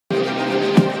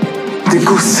The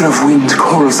gusts of wind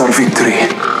calls our victory.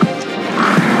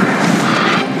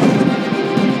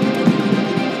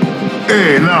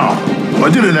 Hey, now, I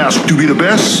didn't ask to be the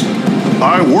best.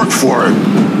 I worked for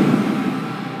it.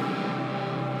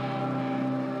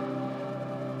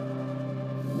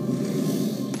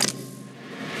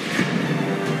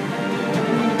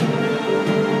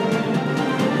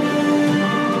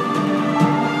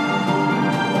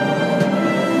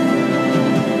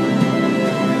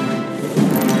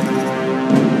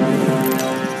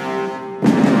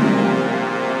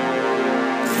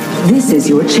 This is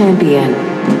your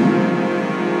champion.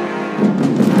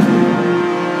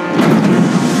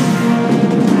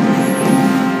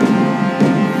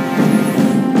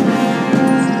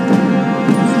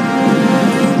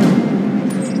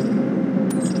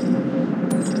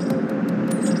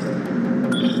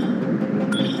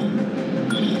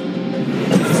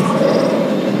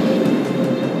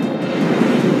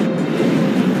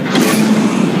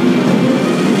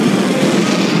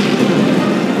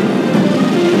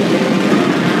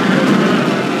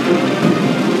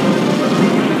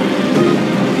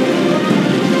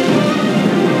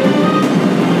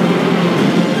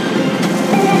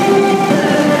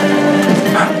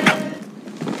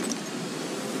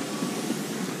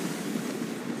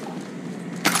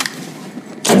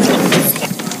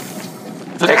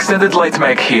 Extended light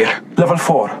mag here. Level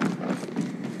 4.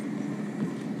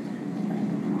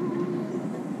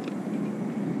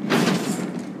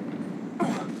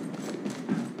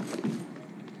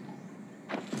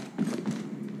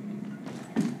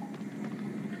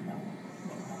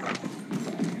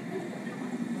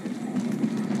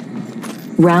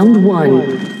 Round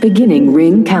 1. Beginning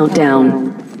ring countdown.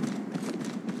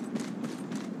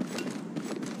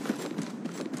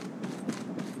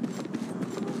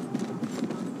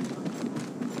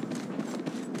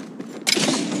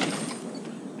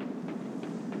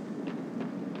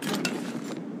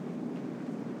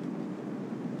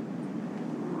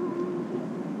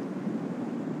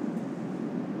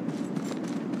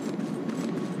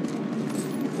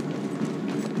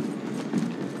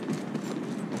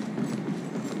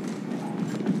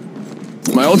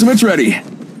 My ultimate's ready.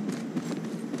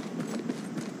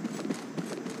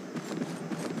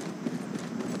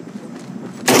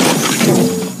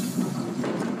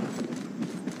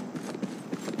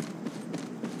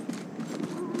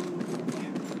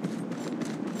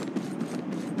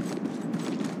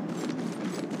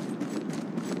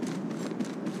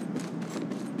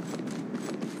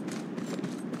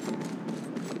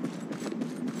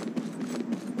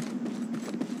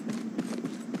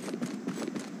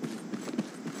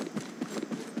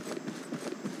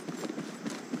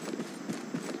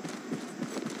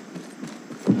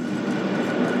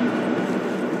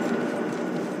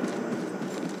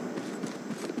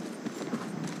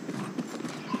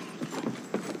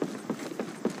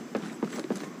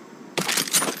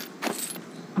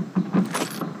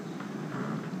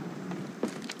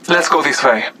 Let's go this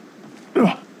way.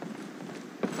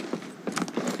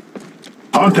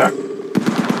 Contact.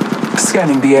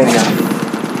 Scanning the area.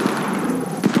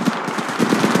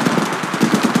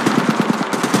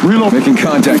 Reload. Making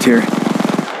contact here.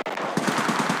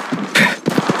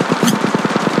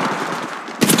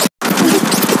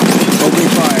 Opening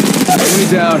fire. Enemy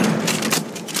down.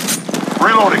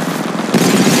 Reloading.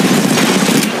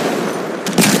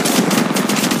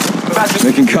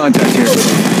 Making contact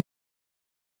here.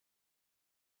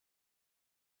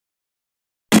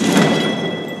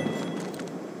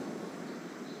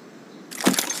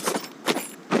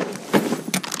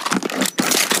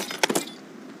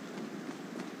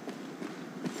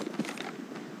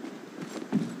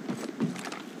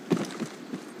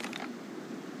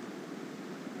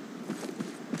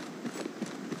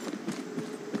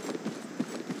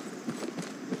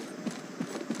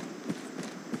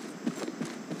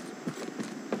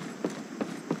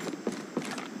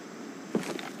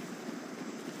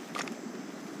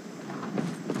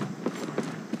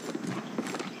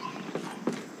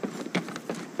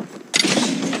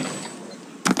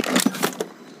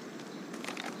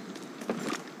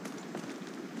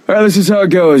 All right, this is how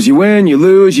it goes. You win, you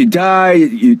lose, you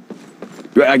die,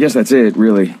 I guess that's it,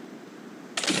 really.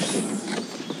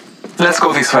 Let's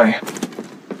go this way.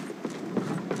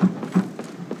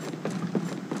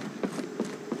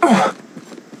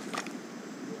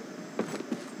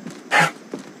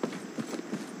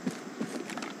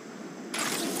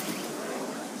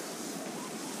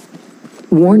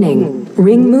 Warning.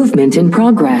 Ring movement in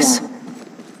progress.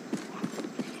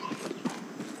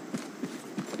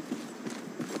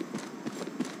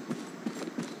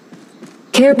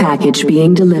 Care package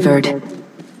being delivered.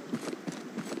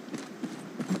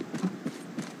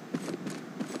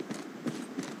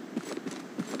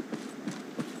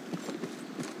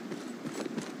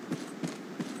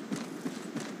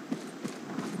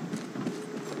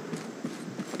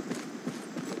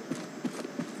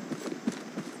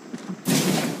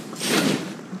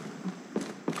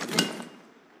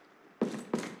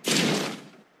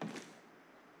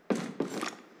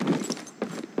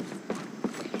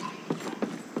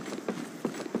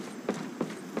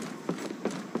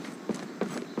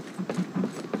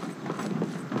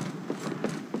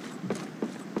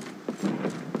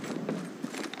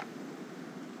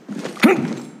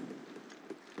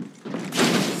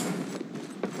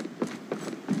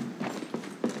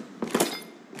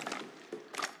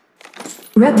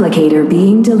 Replicator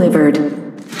being delivered.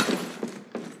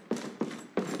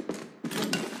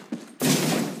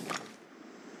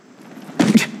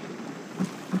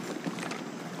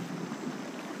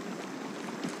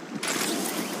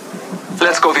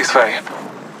 Let's go this way.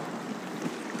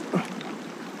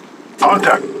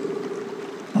 Contact.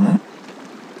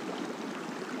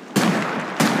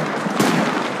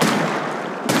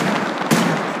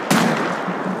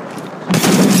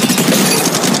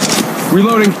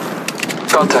 Reloading.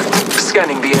 Contact.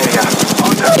 Scanning the area.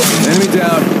 Contact. Enemy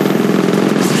down.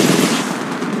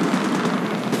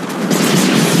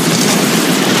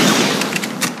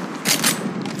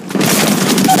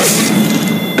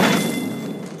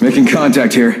 Making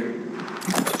contact here.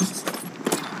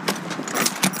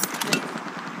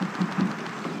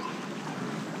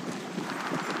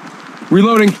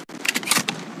 Reloading.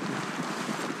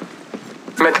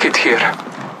 Medkit here.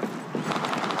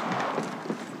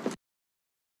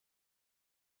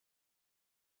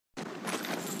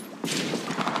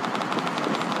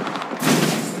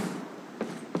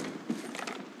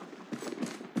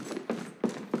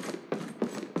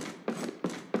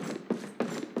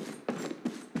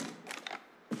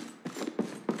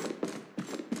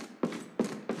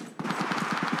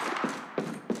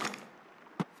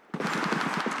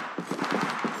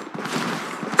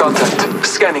 Contact.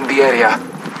 Scanning the area.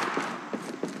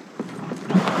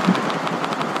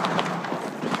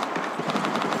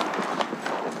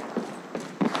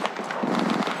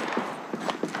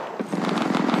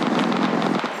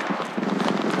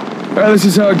 Alright, this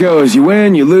is how it goes. You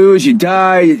win, you lose, you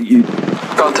die, you...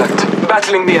 Contact.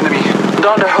 Battling the enemy.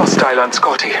 Down a hostile on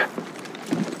Scotty.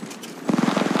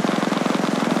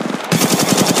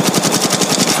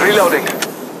 Reloading.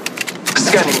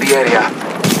 Scanning the area.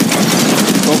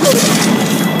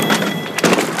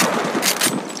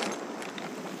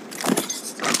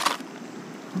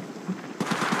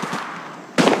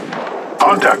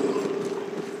 Contact.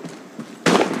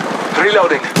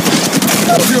 Reloading.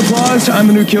 Your applause, I'm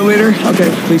the new kill leader.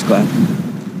 Okay, please clap.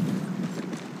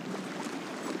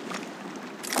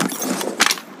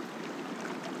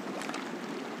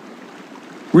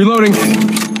 Reloading.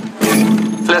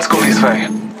 Let's go this way.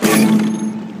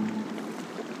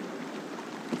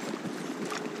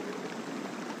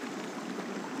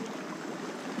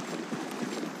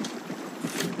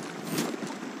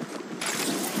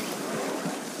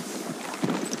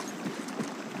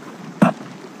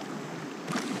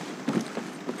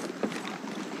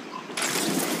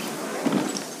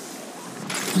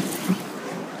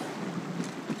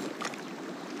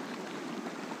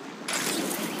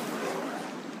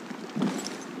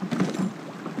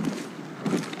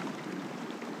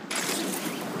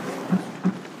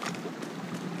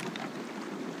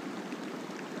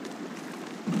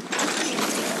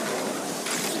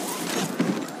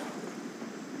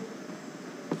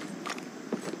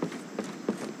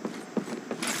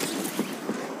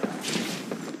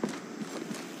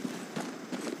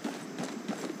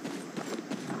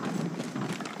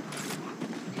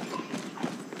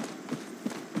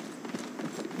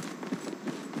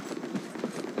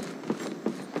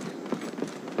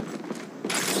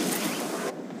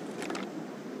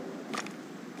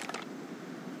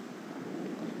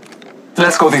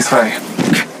 Let's go this way.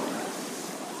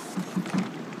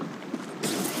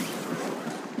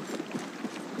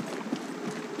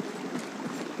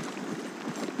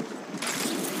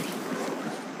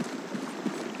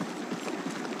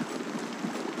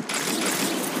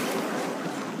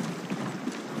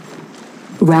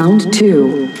 Round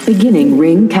 2. Beginning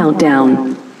ring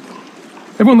countdown.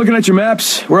 Everyone looking at your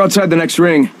maps? We're outside the next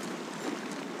ring.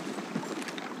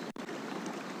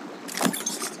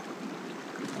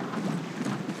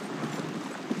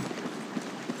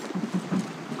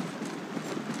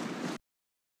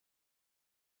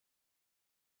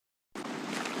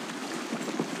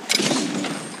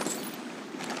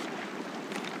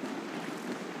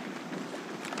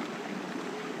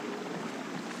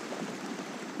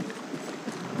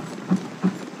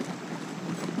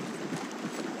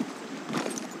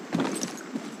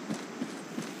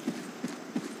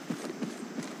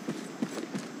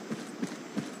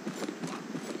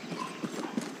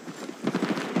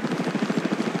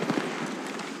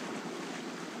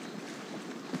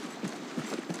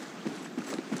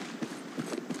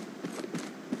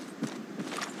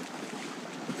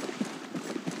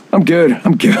 I'm good.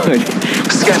 I'm good.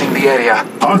 Scanning the area.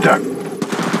 Contact.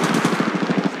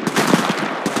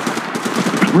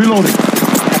 Reloading.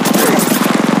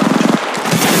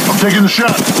 I'm taking the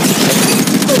shot.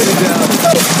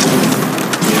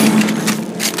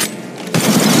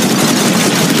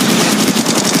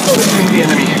 Battling the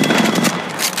enemy.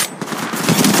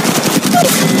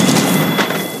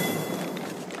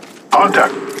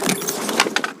 Contact.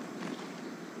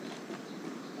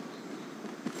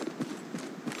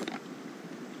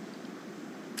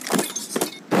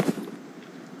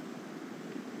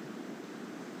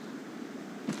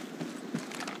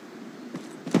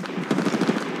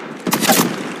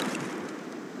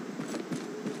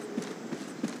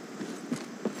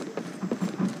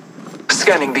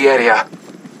 Scanning the area.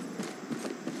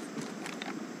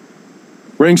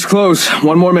 Ring's close.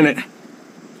 1 more minute.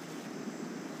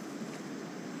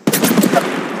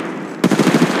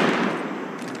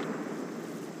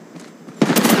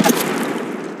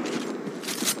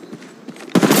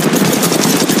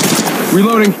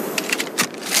 Reloading.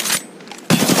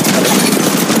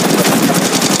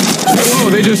 Whoa,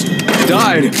 they just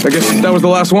died. I guess that was the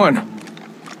last one.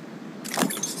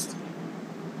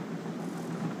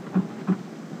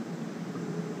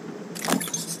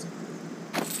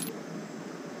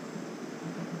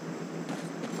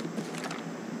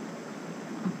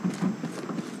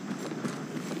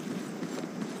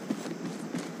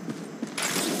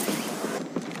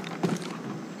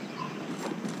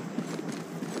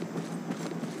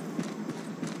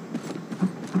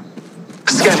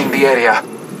 Scanning the area.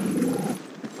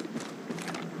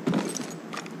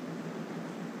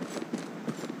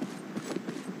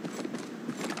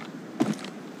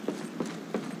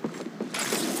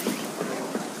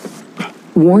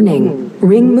 Warning.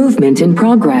 Ring movement in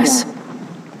progress.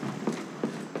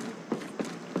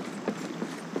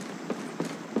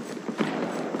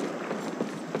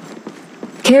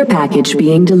 Care package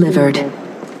being delivered.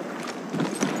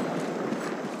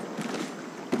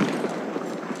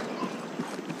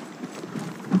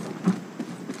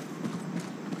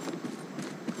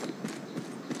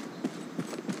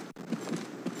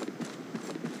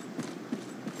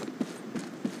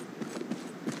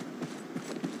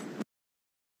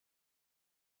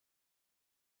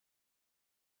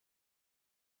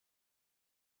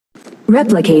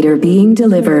 Replicator being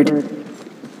delivered.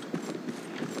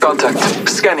 Contact.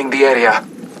 Scanning the area.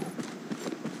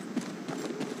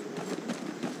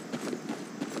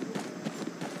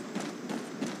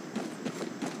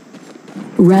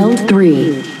 Rel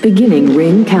 3. Beginning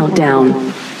ring countdown.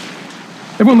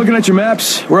 Everyone looking at your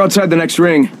maps? We're outside the next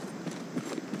ring.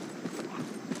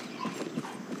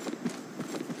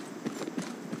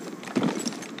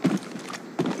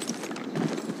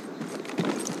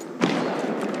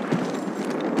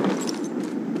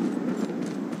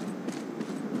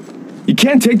 You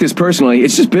can't take this personally.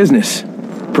 It's just business.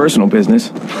 Personal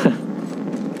business.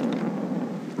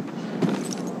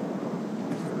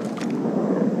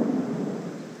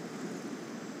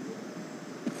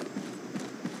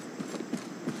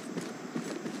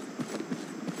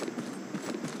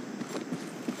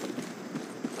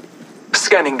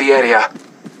 Scanning the area.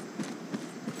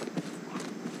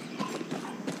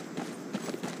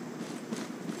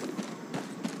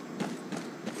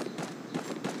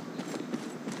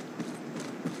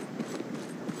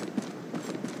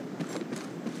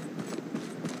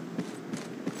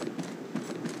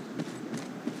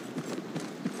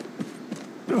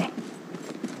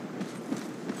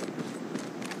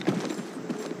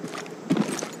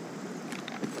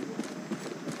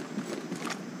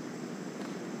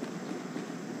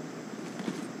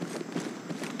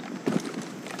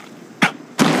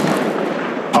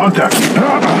 Contact.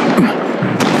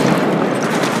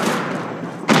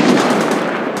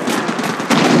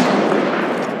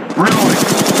 Reloading.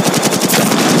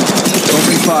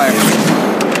 Open fire.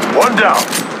 One down.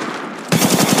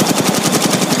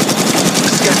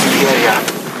 Scanning the area.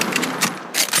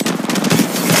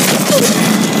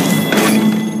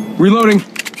 Reloading.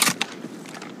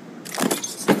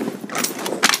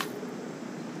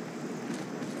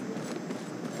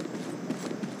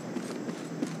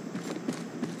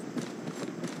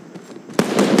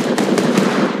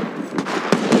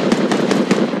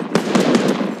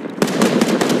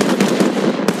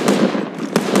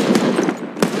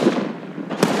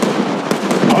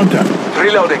 Contact.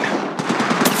 Reloading.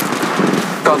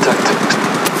 Contact.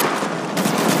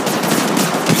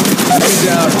 Get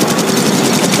down.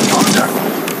 Contact.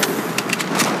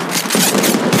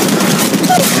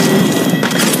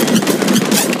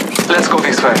 Let's go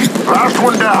this way. Last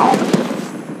one down.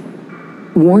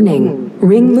 Warning.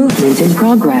 Ring movement in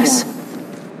progress.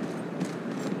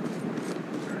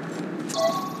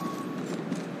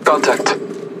 Contact.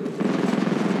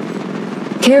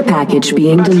 Care package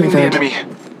being Battling the delivered. enemy.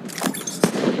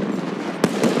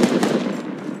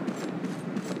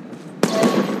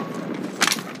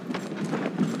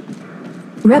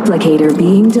 Replicator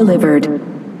being delivered.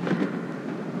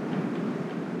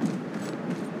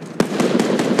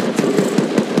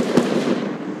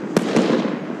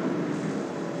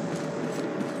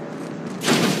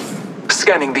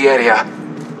 Scanning the area.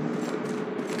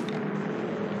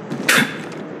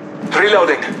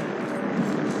 Reloading.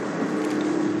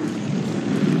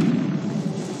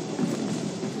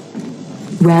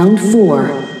 Round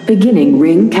 4. Beginning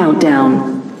ring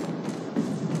countdown.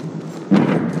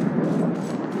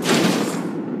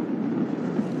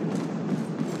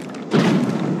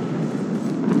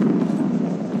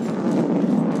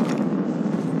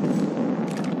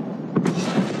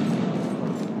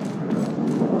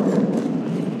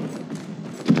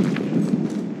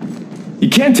 You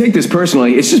can't take this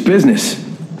personally. It's just business.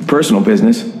 Personal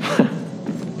business.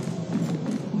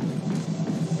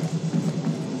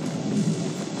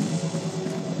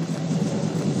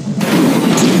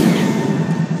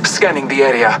 Scanning the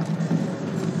area.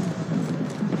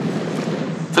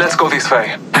 Let's go this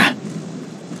way.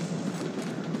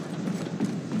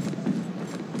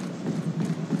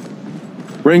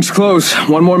 Ring's close.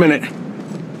 1 more minute.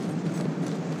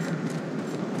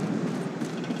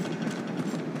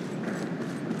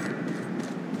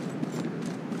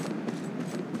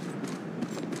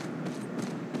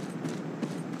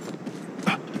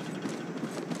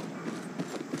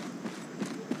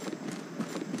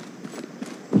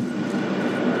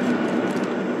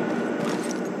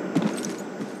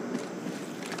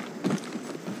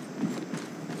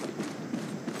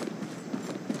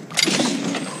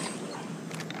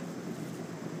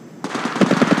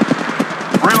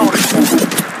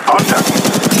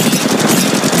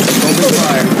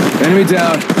 Enemy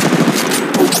down.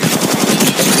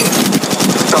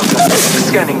 Doctor,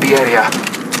 scanning the area.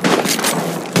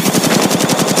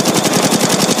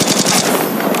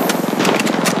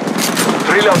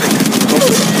 Reloading.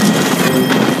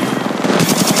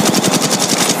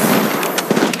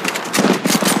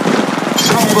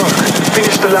 Strong work.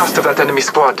 Finish the last of that enemy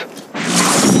squad.